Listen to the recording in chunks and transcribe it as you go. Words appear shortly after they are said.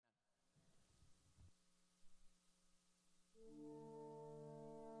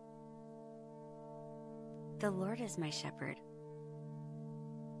The Lord is my shepherd.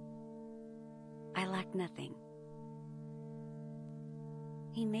 I lack nothing.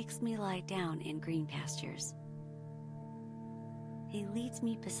 He makes me lie down in green pastures. He leads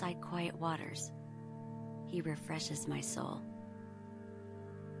me beside quiet waters. He refreshes my soul.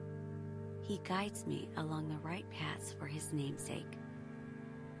 He guides me along the right paths for his name's sake.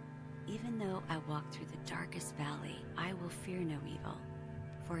 Even though I walk through the darkest valley, I will fear no evil,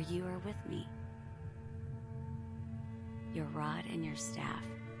 for you are with me. Your rod and your staff,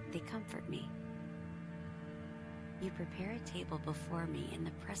 they comfort me. You prepare a table before me in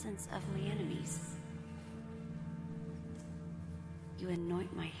the presence of my enemies. You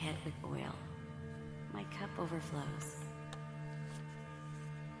anoint my head with oil. My cup overflows.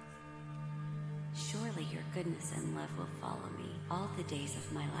 Surely your goodness and love will follow me all the days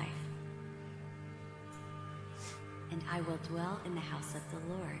of my life. And I will dwell in the house of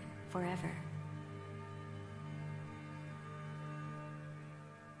the Lord forever.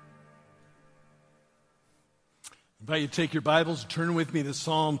 I invite you to take your Bibles and turn with me to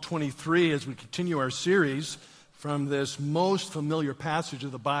Psalm 23 as we continue our series from this most familiar passage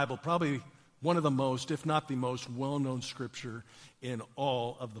of the Bible, probably one of the most, if not the most, well-known scripture in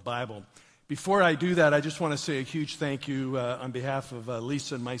all of the Bible. Before I do that, I just want to say a huge thank you on behalf of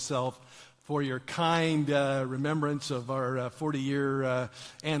Lisa and myself for your kind remembrance of our 40-year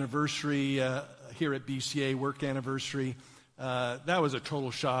anniversary here at BCA, work anniversary. That was a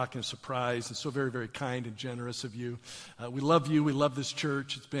total shock and surprise, and so very, very kind and generous of you. We love you. We love this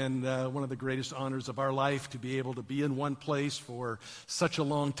church. It's been one of the greatest honors of our life to be able to be in one place for such a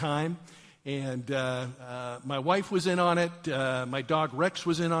long time. And my wife was in on it. My dog Rex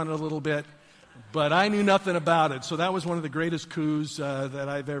was in on it a little bit. But I knew nothing about it, so that was one of the greatest coups that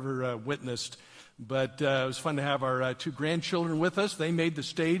I've ever witnessed. But it was fun to have our two grandchildren with us. They made the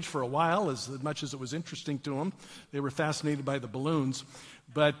stage for a while, as much as it was interesting to them. They were fascinated by the balloons.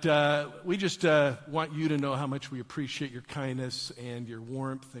 But we just want you to know how much we appreciate your kindness and your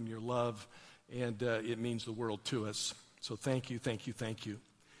warmth and your love, and it means the world to us. So thank you, thank you, thank you.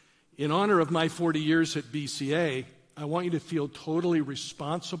 In honor of my 40 years at BCA, I want you to feel totally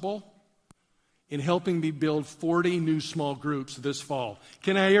responsible in helping me build 40 new small groups this fall.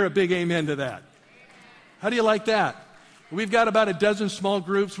 Can I hear a big amen to that? How do you like that? We've got about a dozen small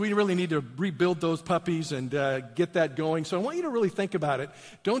groups. We really need to rebuild those puppies and get that going. So I want you to really think about it.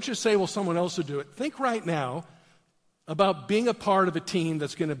 Don't just say, well, someone else will do it. Think right now about being a part of a team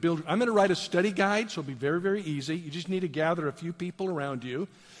that's going to build. I'm going to write a study guide, so it'll be very, very easy. You just need to gather a few people around you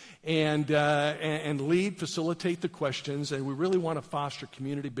and lead, facilitate the questions. And we really want to foster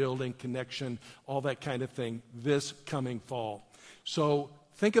community building, connection, all that kind of thing this coming fall. So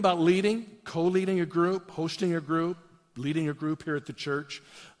think about leading, co-leading a group, hosting a group, leading a group here at the church.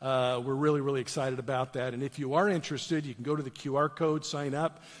 We're really, really excited about that. And if you are interested, you can go to the QR code, sign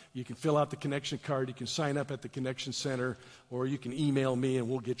up. You can fill out the connection card. You can sign up at the Connection Center, or you can email me and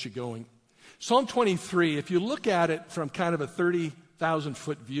we'll get you going. Psalm 23, if you look at it from kind of a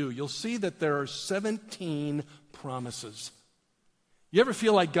 30,000-foot view, you'll see that there are 17 promises. You ever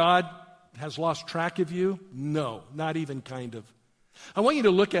feel like God has lost track of you? No, not even kind of. I want you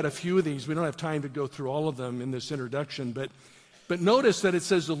to look at a few of these. We don't have time to go through all of them in this introduction, but notice that it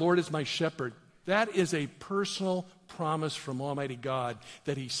says, the Lord is my shepherd. That is a personal promise from Almighty God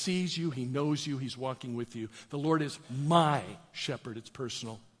that He sees you, He knows you, He's walking with you. The Lord is my shepherd. It's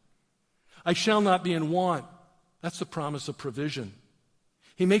personal. I shall not be in want. That's the promise of provision.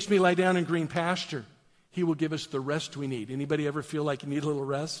 He makes me lie down in green pasture. He will give us the rest we need. Anybody ever feel like you need a little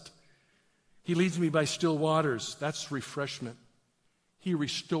rest? He leads me by still waters. That's refreshment. He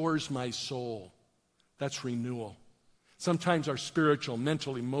restores my soul. That's renewal. Sometimes our spiritual,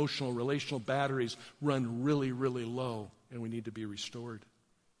 mental, emotional, relational batteries run really, really low, and we need to be restored.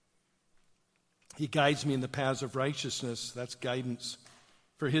 He guides me in the paths of righteousness. That's guidance.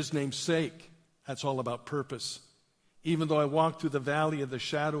 For His name's sake, that's all about purpose. Even though I walk through the valley of the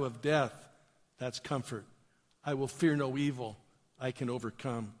shadow of death, that's comfort. I will fear no evil. I can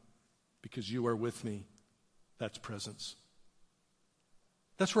overcome because you are with me. That's presence.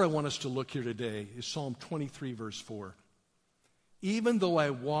 That's where I want us to look here today, is Psalm 23, verse 4. Even though I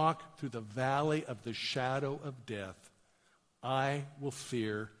walk through the valley of the shadow of death, I will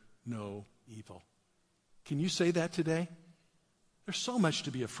fear no evil. Can you say that today? There's so much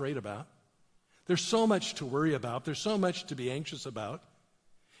to be afraid about. There's so much to worry about. There's so much to be anxious about.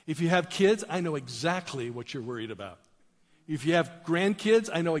 If you have kids, I know exactly what you're worried about. If you have grandkids,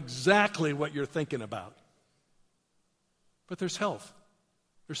 I know exactly what you're thinking about. But there's health.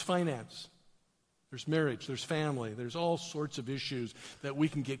 There's finance. There's marriage, there's family, there's all sorts of issues that we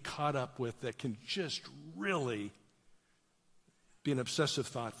can get caught up with that can just really be an obsessive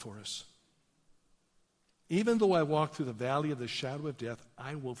thought for us. Even though I walk through the valley of the shadow of death,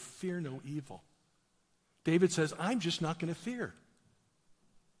 I will fear no evil. David says, I'm just not going to fear.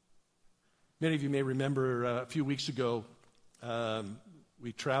 Many of you may remember a few weeks ago,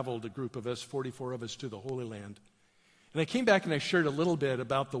 we traveled, a group of us, 44 of us, to the Holy Land. And I came back and I shared a little bit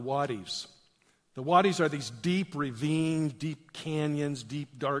about the wadis. The wadis are these deep ravines, deep canyons, deep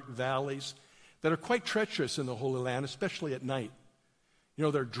dark valleys that are quite treacherous in the Holy Land, especially at night. You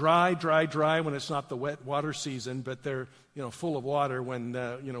know, they're dry when it's not the wet water season, but they're, full of water when,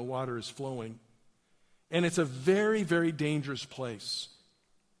 water is flowing. And it's a very, very dangerous place.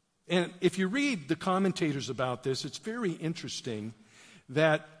 And if you read the commentators about this, it's very interesting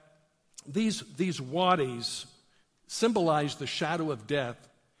that these wadis symbolize the shadow of death,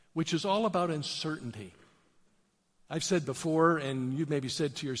 which is all about uncertainty. I've said before, and you've maybe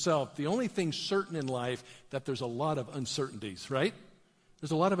said to yourself, the only thing certain in life, that there's a lot of uncertainties, right?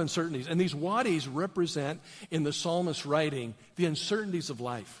 There's a lot of uncertainties. And these wadis represent, in the psalmist's writing, the uncertainties of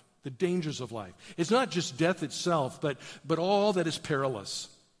life, the dangers of life. It's not just death itself, but all that is perilous.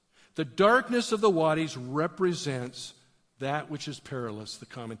 The darkness of the wadis represents that which is perilous, the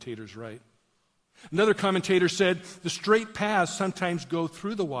commentators write. Another commentator said, the straight paths sometimes go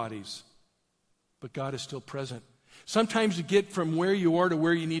through the wadis, but God is still present. Sometimes to get from where you are to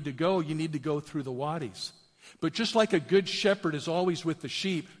where you need to go through the wadis. But just like a good shepherd is always with the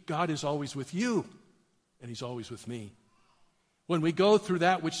sheep, God is always with you, and He's always with me. When we go through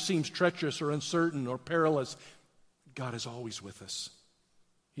that which seems treacherous or uncertain or perilous, God is always with us.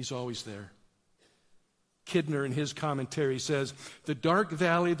 He's always there. Kidner, in his commentary, says, the dark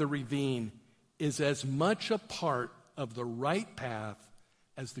valley of the ravine is as much a part of the right path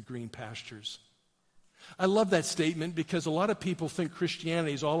as the green pastures. I love that statement because a lot of people think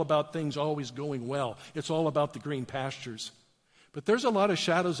Christianity is all about things always going well. It's all about the green pastures. But there's a lot of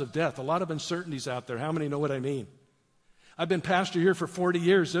shadows of death, a lot of uncertainties out there. How many know what I mean? I've been pastor here for 40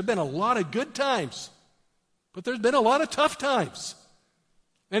 years. There have been a lot of good times, but there's been a lot of tough times.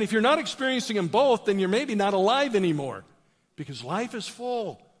 And if you're not experiencing them both, then you're maybe not alive anymore, because life is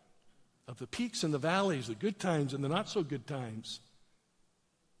full of the peaks and the valleys, the good times and the not so good times.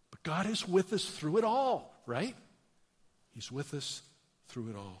 But God is with us through it all, right? He's with us through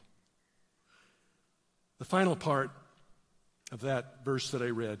it all. The final part of that verse that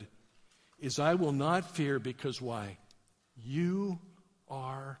I read is, I will not fear, because why? You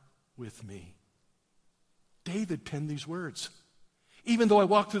are with me. David penned these words. Even though I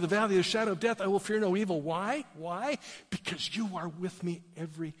walk through the valley of the shadow of death, I will fear no evil. Why? Why? Because you are with me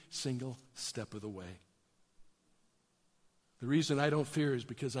every single step of the way. The reason I don't fear is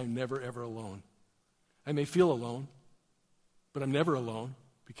because I'm never, ever alone. I may feel alone, but I'm never alone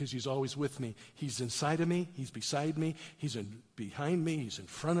because He's always with me. He's inside of me. He's beside me. He's behind me. He's in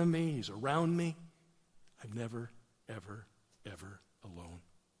front of me. He's around me. I'm never, ever, ever alone.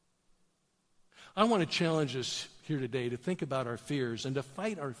 I want to challenge us here today to think about our fears and to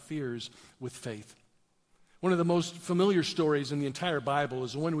fight our fears with faith. One of the most familiar stories in the entire Bible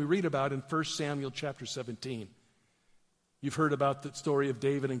is the one we read about in 1 Samuel chapter 17. You've heard about the story of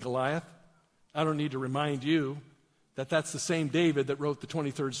David and Goliath. I don't need to remind you that that's the same David that wrote the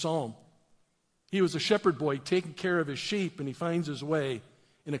 23rd Psalm. He was a shepherd boy taking care of his sheep, and he finds his way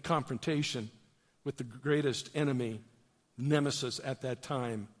in a confrontation with the greatest enemy, nemesis at that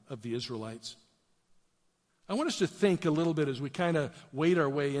time of the Israelites. I want us to think a little bit as we kind of wade our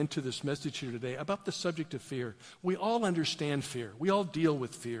way into this message here today about the subject of fear. We all understand fear. We all deal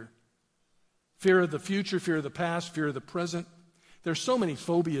with fear. Fear of the future, fear of the past, fear of the present. There's so many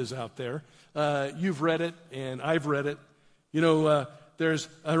phobias out there. You've read it, and I've read it. There's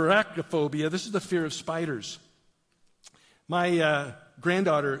arachnophobia. This is the fear of spiders. My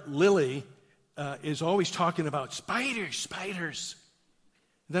granddaughter, Lily, is always talking about spiders.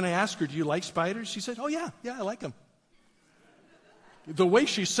 Then I asked her, do you like spiders? She said, oh, yeah, I like them. The way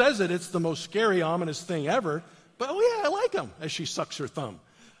she says it, it's the most scary, ominous thing ever. But, oh, yeah, I like them, as she sucks her thumb.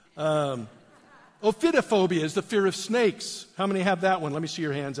 Ophidiophobia is the fear of snakes. How many have that one? Let me see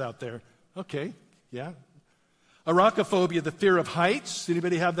your hands out there. Okay, yeah. Arachnophobia, the fear of heights.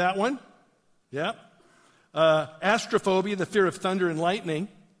 Anybody have that one? Yeah. Astrophobia, the fear of thunder and lightning.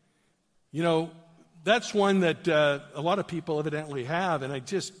 That's one that a lot of people evidently have, and it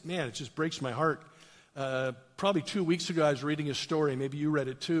just breaks my heart. Probably 2 weeks ago, I was reading a story, maybe you read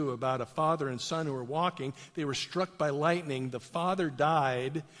it too, about a father and son who were walking. They were struck by lightning. The father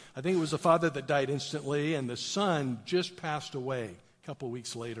died. I think it was the father that died instantly, and the son just passed away a couple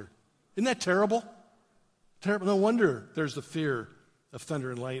weeks later. Isn't that terrible? Terrible. No wonder there's the fear of thunder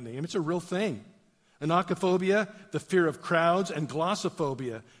and lightning. I mean, it's a real thing. Anochophobia, the fear of crowds, and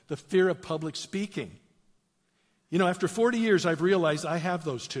glossophobia, the fear of public speaking. You know, after 40 years, I've realized I have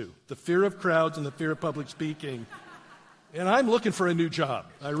those two, the fear of crowds and the fear of public speaking. And I'm looking for a new job.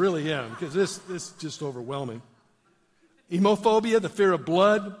 I really am, because this is just overwhelming. Hemophobia, the fear of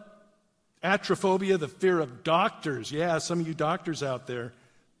blood. Atrophobia, the fear of doctors. Yeah, some of you doctors out there,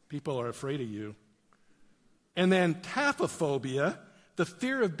 people are afraid of you. And then taphophobia, the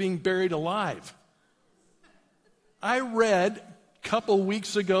fear of being buried alive. I read a couple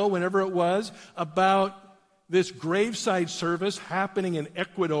weeks ago, whenever it was, about this graveside service happening in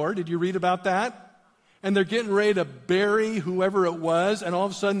Ecuador. Did you read about that? And they're getting ready to bury whoever it was, and all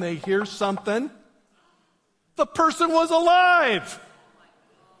of a sudden they hear something. The person was alive.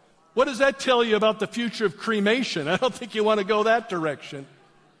 What does that tell you about the future of cremation? I don't think you want to go that direction.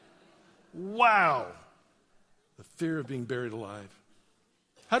 Wow. The fear of being buried alive.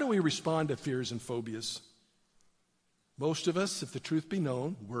 How do we respond to fears and phobias? Most of us, if the truth be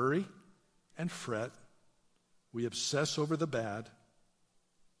known, worry and fret. We obsess over the bad.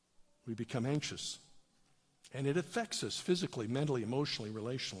 We become anxious. And it affects us physically, mentally, emotionally,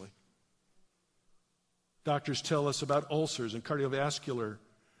 relationally. Doctors tell us about ulcers and cardiovascular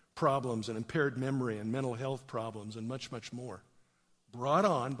problems and impaired memory and mental health problems and much, much more, brought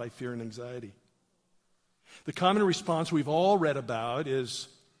on by fear and anxiety. The common response we've all read about is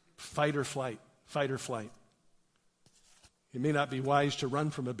fight or flight, fight or flight. It may not be wise to run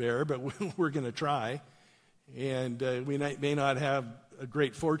from a bear, but we're going to try. And we may not have a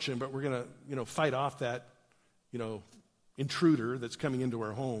great fortune, but we're going to, fight off that, intruder that's coming into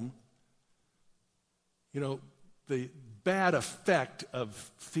our home. The bad effect of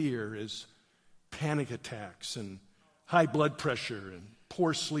fear is panic attacks and high blood pressure and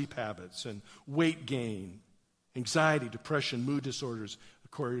poor sleep habits and weight gain, anxiety, depression, mood disorders,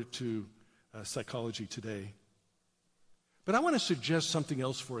 according to Psychology Today. But I want to suggest something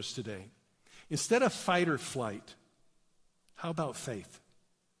else for us today. Instead of fight or flight, how about faith?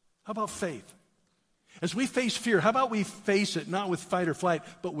 How about faith? As we face fear, how about we face it not with fight or flight,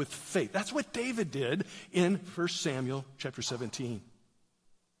 but with faith? That's what David did in 1 Samuel chapter 17.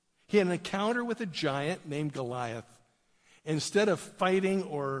 He had an encounter with a giant named Goliath. Instead of fighting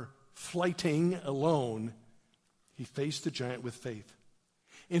or flighting alone, he faced the giant with faith.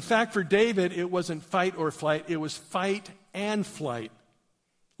 In fact, for David, it wasn't fight or flight, it was fight and flight.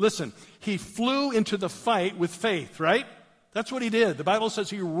 Listen, he flew into the fight with faith, right? That's what he did. The Bible says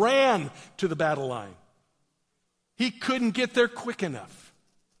he ran to the battle line. He couldn't get there quick enough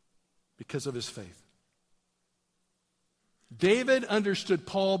because of his faith. David understood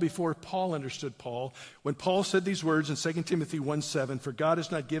Paul before Paul understood Paul when Paul said these words in 2 Timothy 1:7, "For God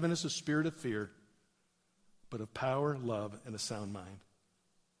has not given us a spirit of fear, but of power, love, and a sound mind."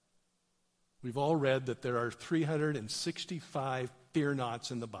 We've all read that there are 365 fear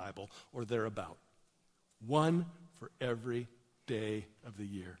nots in the Bible, or thereabout. One for every day of the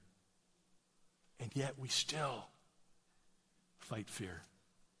year. And yet we still fight fear.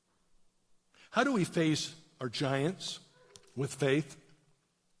 How do we face our giants with faith?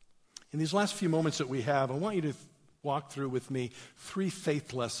 In these last few moments that we have, I want you to walk through with me 3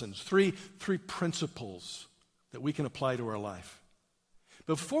 faith lessons, three principles that we can apply to our life.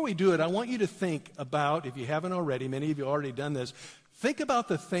 But before we do it, I want you to think about, if you haven't already, many of you have already done this, think about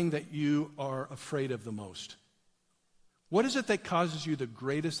the thing that you are afraid of the most. What is it that causes you the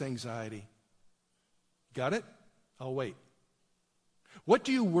greatest anxiety? Got it? I'll wait. What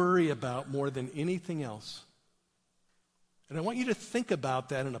do you worry about more than anything else? And I want you to think about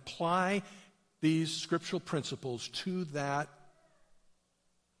that and apply these scriptural principles to that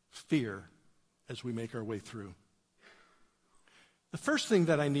fear as we make our way through. The first thing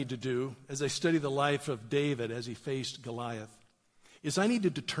that I need to do as I study the life of David as he faced Goliath is I need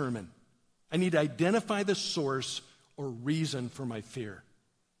to identify the source or reason for my fear.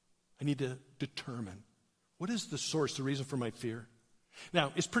 I need to determine. What is the source, the reason for my fear?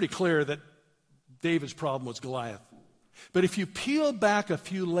 Now, it's pretty clear that David's problem was Goliath. But if you peel back a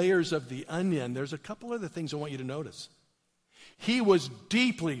few layers of the onion, there's a couple other things I want you to notice. He was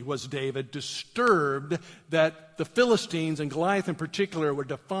David, disturbed that the Philistines, and Goliath in particular, were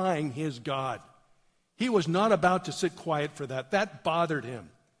defying his God. He was not about to sit quiet for that. That bothered him.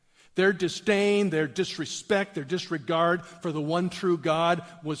 Their disdain, their disrespect, their disregard for the one true God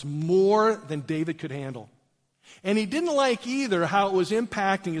was more than David could handle. And he didn't like either how it was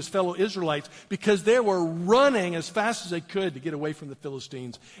impacting his fellow Israelites because they were running as fast as they could to get away from the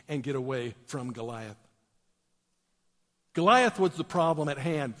Philistines and get away from Goliath. Goliath was the problem at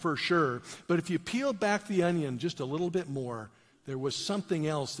hand, for sure. But if you peel back the onion just a little bit more, there was something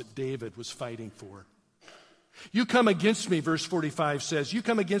else that David was fighting for. You come against me, verse 45 says, you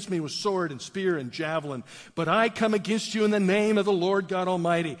come against me with sword and spear and javelin, but I come against you in the name of the Lord God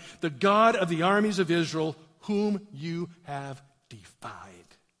Almighty, the God of the armies of Israel, whom you have defied.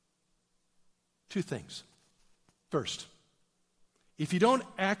 Two things. First, if you don't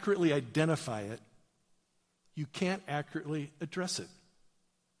accurately identify it, you can't accurately address it.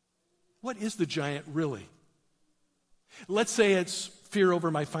 What is the giant really? Let's say it's fear over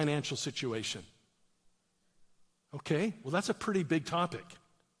my financial situation. Okay, well, that's a pretty big topic.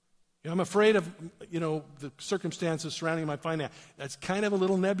 I'm afraid of, the circumstances surrounding my finance. That's kind of a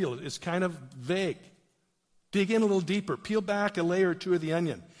little nebulous. It's kind of vague. Dig in a little deeper. Peel back a layer or two of the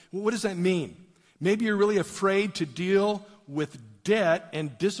onion. Well, what does that mean? Maybe you're really afraid to deal with debt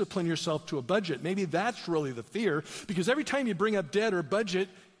and discipline yourself to a budget. Maybe that's really the fear, because every time you bring up debt or budget,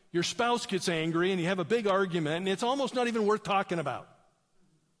 your spouse gets angry and you have a big argument, and it's almost not even worth talking about.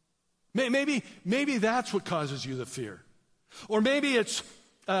 Maybe that's what causes you the fear. Or maybe it's,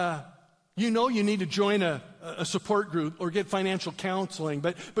 you need to join a support group or get financial counseling,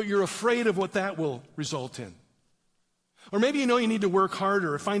 but you're afraid of what that will result in. Or maybe you need to work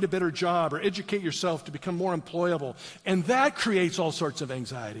harder or find a better job or educate yourself to become more employable, and that creates all sorts of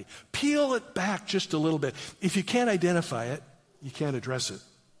anxiety. Peel it back just a little bit. If you can't identify it, you can't address it.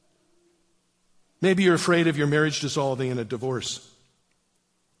 Maybe you're afraid of your marriage dissolving in a divorce.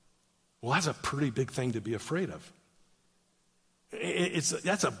 Well, that's a pretty big thing to be afraid of.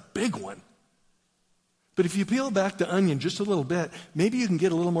 That's a big one. But if you peel back the onion just a little bit, maybe you can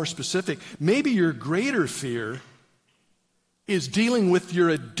get a little more specific. Maybe your greater fear is dealing with your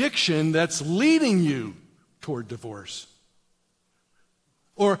addiction that's leading you toward divorce.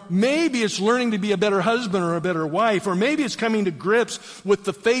 Or maybe it's learning to be a better husband or a better wife. Or maybe it's coming to grips with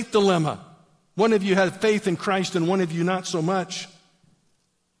the faith dilemma. One of you has faith in Christ and one of you not so much.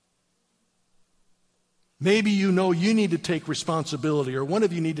 Maybe you need to take responsibility, or one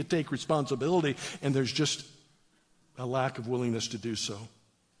of you need to take responsibility, and there's just a lack of willingness to do so.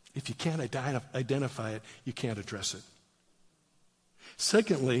 If you can't identify it, you can't address it.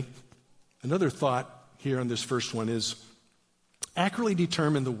 Secondly, another thought here on this first one is accurately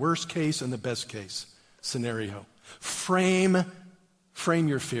determine the worst case and the best case scenario. Frame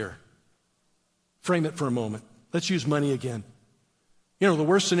your fear. Frame it for a moment. Let's use money again. The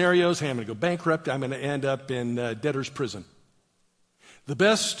worst scenario is, hey, I'm going to go bankrupt. I'm going to end up in debtor's prison. The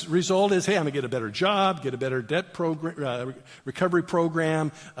best result is, hey, I'm going to get a better job, get a better debt program, recovery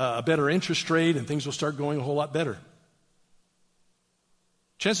program, a better interest rate, and things will start going a whole lot better.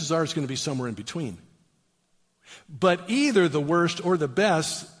 Chances are it's going to be somewhere in between. But either the worst or the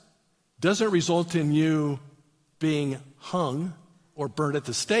best doesn't result in you being hung or burned at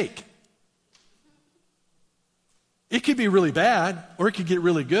the stake. It could be really bad, or it could get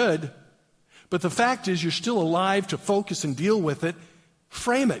really good. But the fact is, you're still alive to focus and deal with it.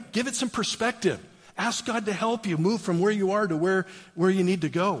 Frame it. Give it some perspective. Ask God to help you move from where you are to where you need to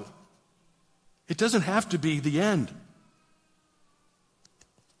go. It doesn't have to be the end.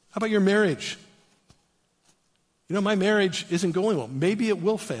 How about your marriage? My marriage isn't going well. Maybe it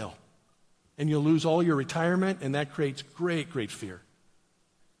will fail. And you'll lose all your retirement, and that creates great, great fear.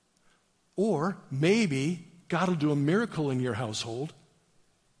 Or maybe God will do a miracle in your household,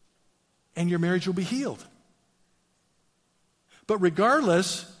 and your marriage will be healed. But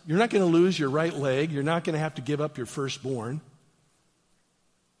regardless, you're not going to lose your right leg. You're not going to have to give up your firstborn.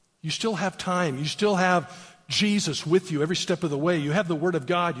 You still have time. You still have Jesus with you every step of the way. You have the Word of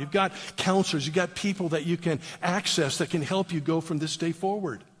God. You've got counselors. You've got people that you can access that can help you go from this day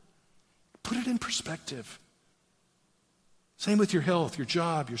forward. Put it in perspective. Same with your health, your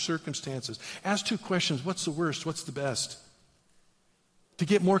job, your circumstances. Ask two questions. What's the worst? What's the best? To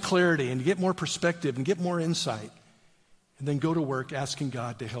get more clarity and to get more perspective and get more insight. And then go to work asking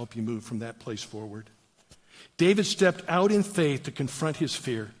God to help you move from that place forward. David stepped out in faith to confront his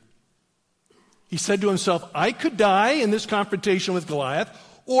fear. He said to himself, I could die in this confrontation with Goliath,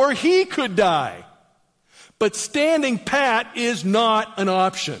 or he could die. But standing pat is not an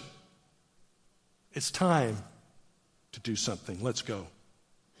option. It's time to do something. Let's go.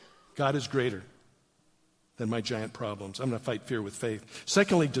 God is greater than my giant problems. I'm going to fight fear with faith.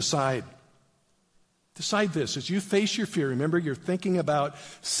 Secondly, decide. Decide this. As you face your fear, remember you're thinking about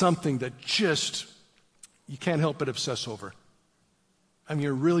something that just you can't help but obsess over.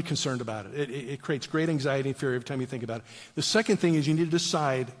 You're really concerned about it. It creates great anxiety and fear every time you think about it. The second thing is you need to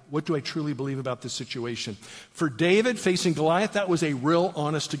decide, what do I truly believe about this situation? For David, facing Goliath, that was a real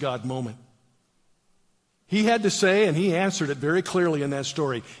honest-to-God moment. He had to say, and he answered it very clearly in that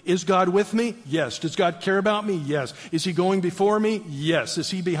story. Is God with me? Yes. Does God care about me? Yes. Is he going before me? Yes.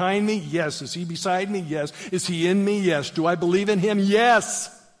 Is he behind me? Yes. Is he beside me? Yes. Is he in me? Yes. Do I believe in him?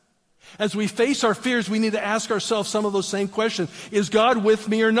 Yes. As we face our fears, we need to ask ourselves some of those same questions. Is God with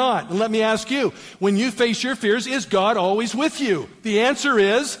me or not? And let me ask you, when you face your fears, is God always with you? The answer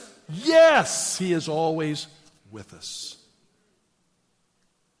is yes. He is always with us.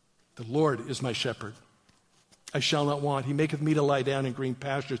 The Lord is my shepherd. I shall not want. He maketh me to lie down in green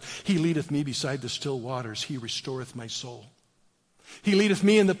pastures. He leadeth me beside the still waters. He restoreth my soul. He leadeth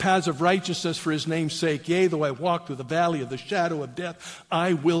me in the paths of righteousness for his name's sake. Yea, though I walk through the valley of the shadow of death,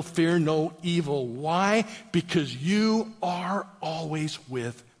 I will fear no evil. Why? Because you are always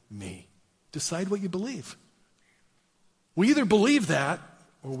with me. Decide what you believe. We either believe that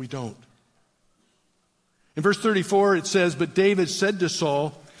or we don't. In verse 34 it says, But David said to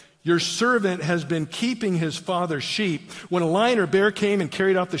Saul, Your servant has been keeping his father's sheep. When a lion or bear came and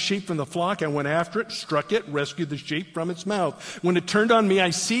carried off the sheep from the flock, I went after it, struck it, rescued the sheep from its mouth. When it turned on me,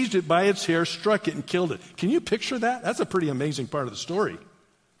 I seized it by its hair, struck it, and killed it. Can you picture that? That's a pretty amazing part of the story.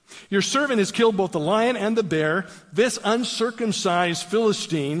 Your servant has killed both the lion and the bear. This uncircumcised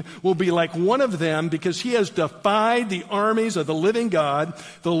Philistine will be like one of them because he has defied the armies of the living God.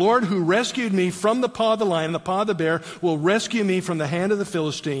 The Lord who rescued me from the paw of the lion and the paw of the bear will rescue me from the hand of the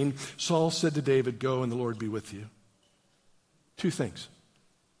Philistine. Saul said to David, Go, and the Lord be with you. Two things.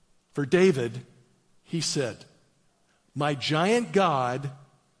 For David, he said, My giant God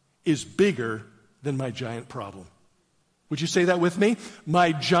is bigger than my giant problem. Would you say that with me?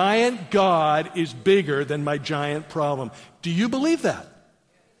 My giant God is bigger than my giant problem. Do you believe that?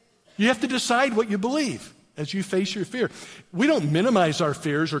 You have to decide what you believe as you face your fear. We don't minimize our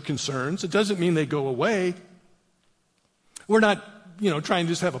fears or concerns. It doesn't mean they go away. We're not, trying to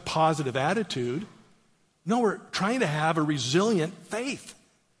just have a positive attitude. No, we're trying to have a resilient faith.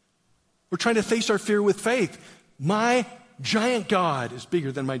 We're trying to face our fear with faith. My giant God is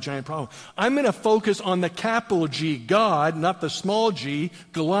bigger than my giant problem. I'm going to focus on the capital G, God, not the small g,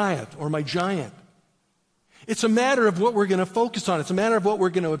 Goliath, or my giant. It's a matter of what we're going to focus on. It's a matter of what we're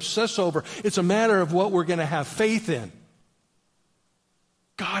going to obsess over. It's a matter of what we're going to have faith in.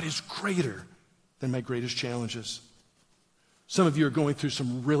 God is greater than my greatest challenges. Some of you are going through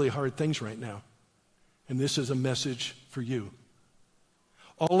some really hard things right now, and this is a message for you.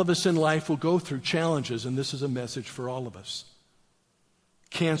 All of us in life will go through challenges, and this is a message for all of us.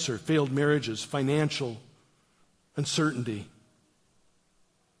 Cancer, failed marriages, financial uncertainty.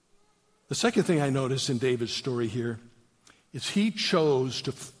 The second thing I notice in David's story here is he chose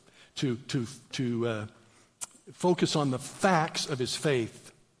to focus on the facts of his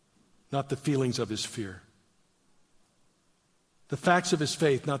faith, not the feelings of his fear. The facts of his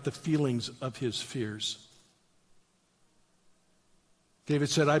faith, not the feelings of his fears. David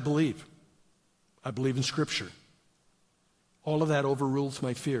said, I believe. I believe in Scripture. All of that overrules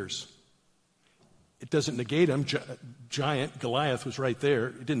my fears. It doesn't negate him. Giant Goliath was right there.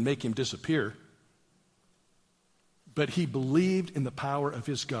 It didn't make him disappear. But he believed in the power of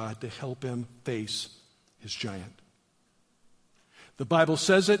his God to help him face his giant. The Bible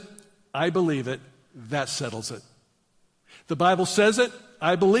says it. I believe it. That settles it. The Bible says it.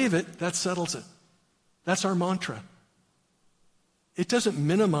 I believe it. That settles it. That's our mantra. It doesn't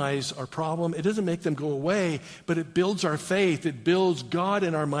minimize our problem. It doesn't make them go away, but it builds our faith. It builds God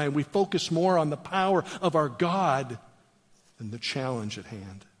in our mind. We focus more on the power of our God than the challenge at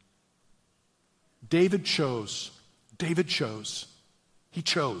hand. David chose. He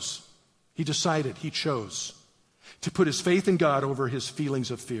chose. He decided. He chose to put his faith in God over his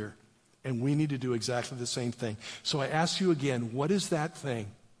feelings of fear. And we need to do exactly the same thing. So I ask you again, what is that thing?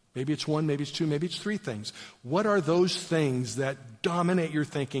 Maybe it's one, maybe it's two, maybe it's three things. What are those things that dominate your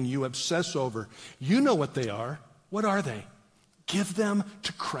thinking, you obsess over? You know what they are. What are they? Give them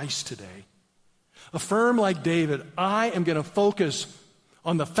to Christ today. Affirm like David, I am going to focus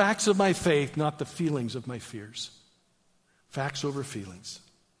on the facts of my faith, not the feelings of my fears. Facts over feelings.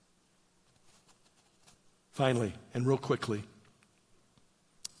 Finally, and real quickly,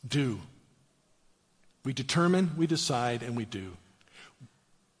 do. We determine, we decide, and we do.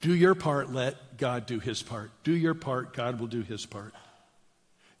 Do your part, let God do his part. Do your part, God will do his part.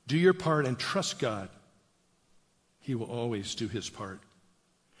 Do your part and trust God. He will always do his part.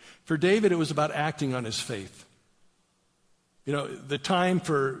 For David, it was about acting on his faith. The time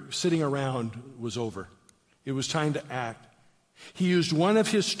for sitting around was over. It was time to act. He used one of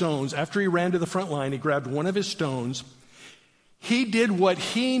his stones. After he ran to the front line, he grabbed one of his stones. He did what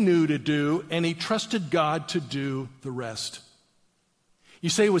he knew to do, and he trusted God to do the rest. You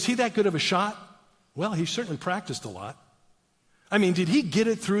say, was he that good of a shot? Well, he certainly practiced a lot. I mean, did he get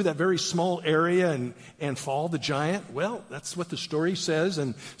it through that very small area and fall the giant? Well, that's what the story says,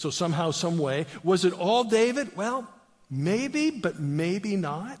 and so somehow, some way. Was it all David? Well, maybe, but maybe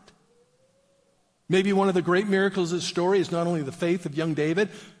not. Maybe one of the great miracles of the story is not only the faith of young David,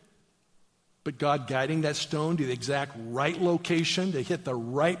 but God guiding that stone to the exact right location to hit the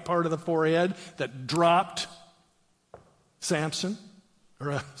right part of the forehead that dropped Samson.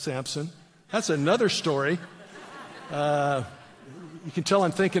 That's another story. You can tell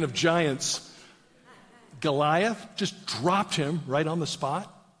I'm thinking of giants. Goliath just dropped him right on the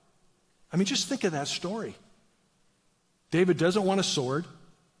spot. I mean, just think of that story. David doesn't want a sword.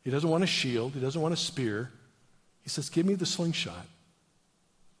 He doesn't want a shield. He doesn't want a spear. He says, give me the slingshot.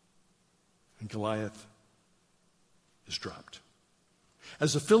 And Goliath is dropped.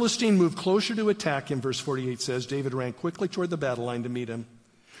 As the Philistine moved closer to attack him, verse 48 says, David ran quickly toward the battle line to meet him.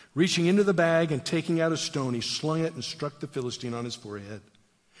 Reaching into the bag and taking out a stone, he slung it and struck the Philistine on his forehead.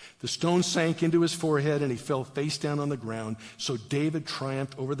 The stone sank into his forehead and he fell face down on the ground. So David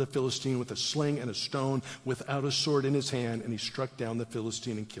triumphed over the Philistine with a sling and a stone without a sword in his hand, and he struck down the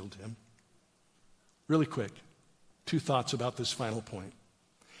Philistine and killed him. Really quick, 2 thoughts about this final point.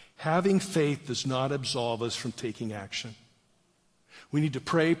 Having faith does not absolve us from taking action. We need to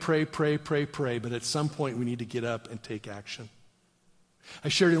pray, but at some point we need to get up and take action. I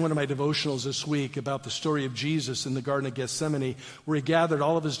shared in one of my devotionals this week about the story of Jesus in the Garden of Gethsemane, where he gathered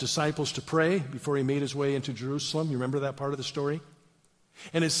all of his disciples to pray before he made his way into Jerusalem. You remember that part of the story?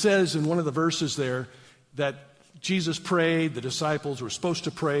 And it says in one of the verses there that Jesus prayed, the disciples were supposed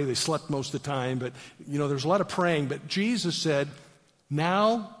to pray, they slept most of the time, but there's a lot of praying. But Jesus said,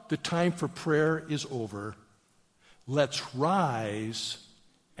 now the time for prayer is over. Let's rise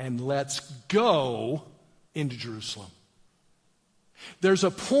and let's go into Jerusalem. There's a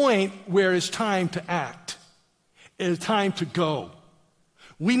point where it's time to act. It's time to go.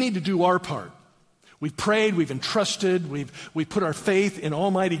 We need to do our part. We've prayed, we've entrusted, we've put our faith in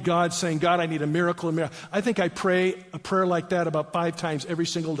Almighty God, saying, God, I need a miracle, I think I pray a prayer like that about 5 times every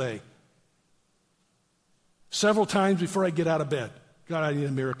single day. Several times before I get out of bed. God, I need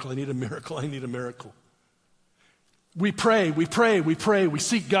a miracle, I need a miracle, I need a miracle. We pray, we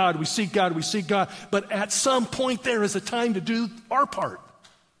seek God, but at some point there is a time to do our part.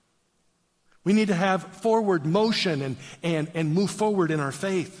 We need to have forward motion and move forward in our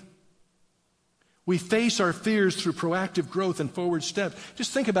faith. We face our fears through proactive growth and forward steps.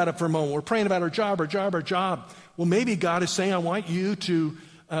 Just think about it for a moment. We're praying about our job. Well, maybe God is saying, I want you to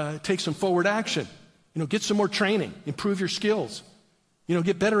take some forward action. Get some more training, improve your skills.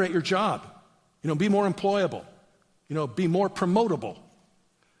 Get better at your job. Be more employable. Be more promotable.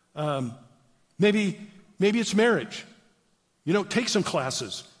 Maybe it's marriage. Take some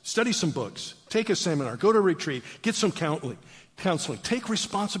classes, study some books, take a seminar, go to a retreat, get some counseling. Take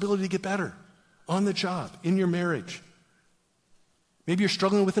responsibility to get better on the job, in your marriage. Maybe you're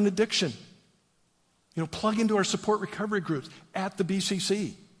struggling with an addiction. Plug into our support recovery groups at the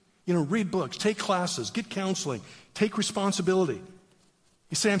BCC. Read books, take classes, get counseling, take responsibility.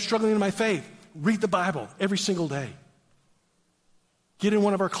 You say, I'm struggling in my faith. Read the Bible every single day. Get in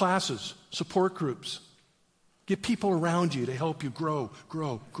one of our classes, support groups. Get people around you to help you grow.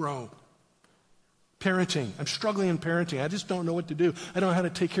 Parenting. I'm struggling in parenting. I just don't know what to do. I don't know how to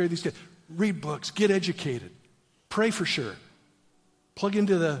take care of these kids. Read books. Get educated. Pray for sure. Plug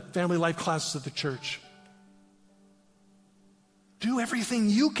into the family life classes at the church. Do everything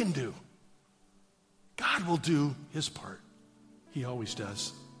you can do. God will do his part. He always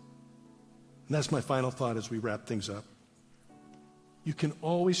does. And that's my final thought as we wrap things up. You can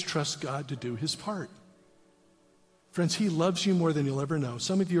always trust God to do his part. Friends, he loves you more than you'll ever know.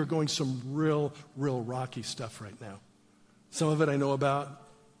 Some of you are going some real rocky stuff right now. Some of it I know about.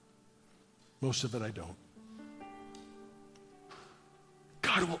 Most of it I don't.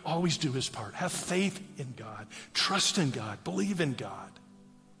 God will always do his part. Have faith in God. Trust in God. Believe in God.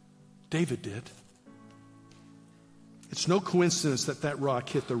 David did. It's no coincidence that rock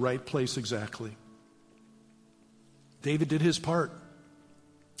hit the right place exactly. David did his part.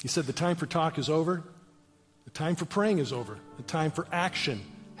 He said the time for talk is over. The time for praying is over. The time for action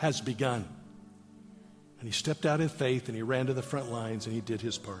has begun. And he stepped out in faith and he ran to the front lines and he did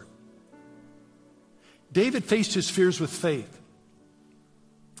his part. David faced his fears with faith.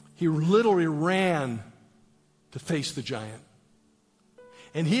 He literally ran to face the giant.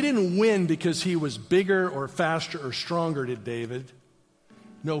 And he didn't win because he was bigger or faster or stronger, did David?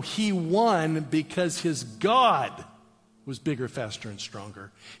 No, he won because his God was bigger, faster, and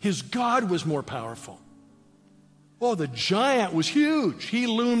stronger. His God was more powerful. Oh, the giant was huge. He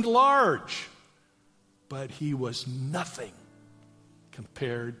loomed large. but he was nothing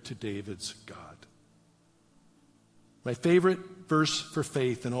compared to David's God. My favorite verse for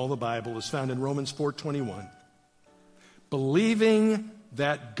faith in all the Bible is found in Romans 4:21. Believing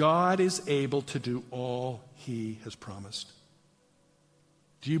that God is able to do all he has promised.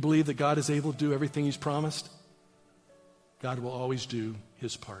 Do you believe that God is able to do everything he's promised? God will always do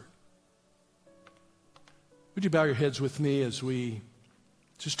his part. Would you bow your heads with me as we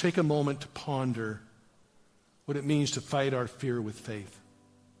just take a moment to ponder what it means to fight our fear with faith?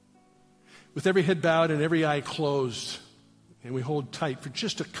 With every head bowed and every eye closed, and we hold tight for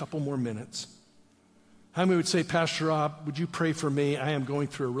just a couple more minutes. How many would say, Pastor Rob, would you pray for me? I am going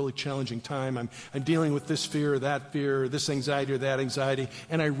through a really challenging time. I'm dealing with this fear, this anxiety or that anxiety,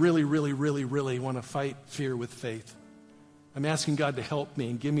 and I really, really, really, really want to fight fear with faith. I'm asking God to help me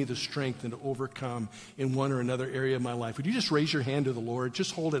and give me the strength and to overcome in one or another area of my life. Would you just raise your hand to the Lord?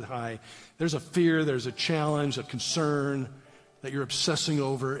 Just hold it high. There's a fear, there's a challenge, a concern that you're obsessing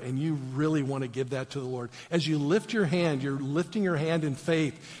over, and you really want to give that to the Lord. As you lift your hand, you're lifting your hand in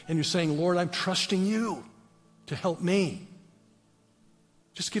faith, and you're saying, Lord, I'm trusting you to help me.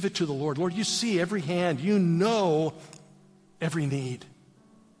 Just give it to the Lord. Lord, you see every hand. You know every need.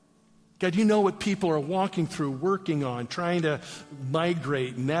 God, you know what people are walking through, working on, trying to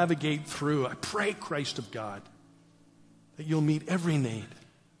migrate, navigate through. I pray, Christ of God, that you'll meet every need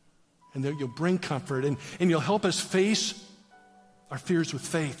and that you'll bring comfort and you'll help us face our fears with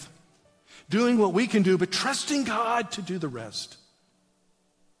faith, doing what we can do, but trusting God to do the rest.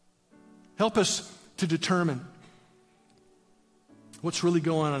 Help us to determine what's really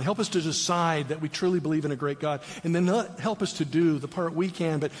going on. Help us to decide that we truly believe in a great God. And then help us to do the part we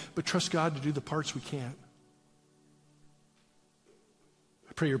can, but trust God to do the parts we can't.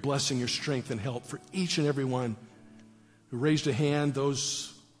 I pray your blessing, your strength, and help for each and every one who raised a hand,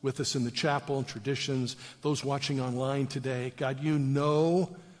 those with us in the chapel and traditions, those watching online today. God, you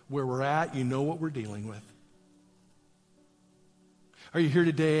know where we're at. You know what we're dealing with. Are you here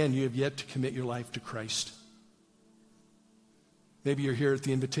today and you have yet to commit your life to Christ? Maybe you're here at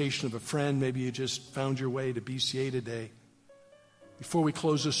the invitation of a friend. Maybe you just found your way to BCA today. Before we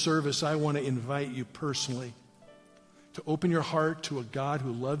close this service, I want to invite you personally to open your heart to a God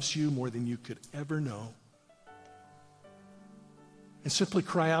who loves you more than you could ever know. And simply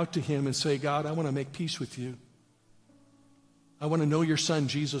cry out to him and say, God, I want to make peace with you. I want to know your Son,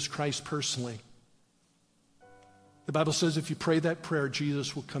 Jesus Christ, personally. The Bible says if you pray that prayer,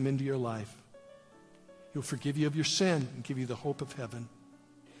 Jesus will come into your life. He'll forgive you of your sin and give you the hope of heaven.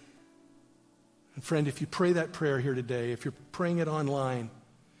 And friend, if you pray that prayer here today, if you're praying it online,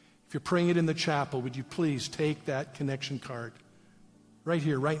 if you're praying it in the chapel, would you please take that connection card right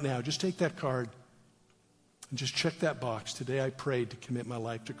here, right now. Just take that card and just check that box. Today I prayed to commit my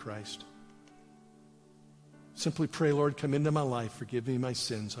life to Christ. Simply pray, Lord, come into my life. Forgive me my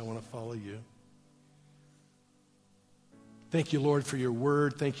sins. I want to follow you. Thank you, Lord, for your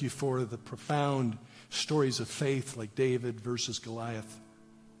word. Thank you for the profound stories of faith like David versus Goliath.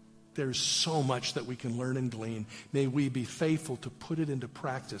 There's so much that we can learn and glean. May we be faithful to put it into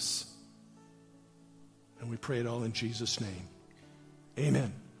practice. And we pray it all in Jesus' name.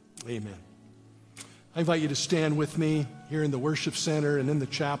 Amen. Amen. I invite you to stand with me here in the worship center and in the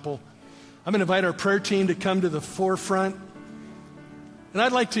chapel. I'm going to invite our prayer team to come to the forefront. And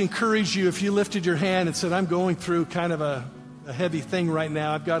I'd like to encourage you, if you lifted your hand and said, I'm going through kind of a heavy thing right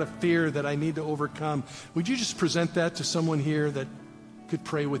now. I've got a fear that I need to overcome. Would you just present that to someone here that could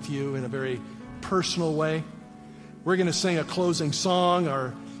pray with you in a very personal way? We're going to sing a closing song.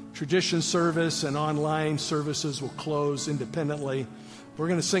 Our tradition service and online services will close independently. We're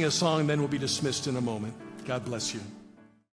going to sing a song, then we'll be dismissed in a moment. God bless you.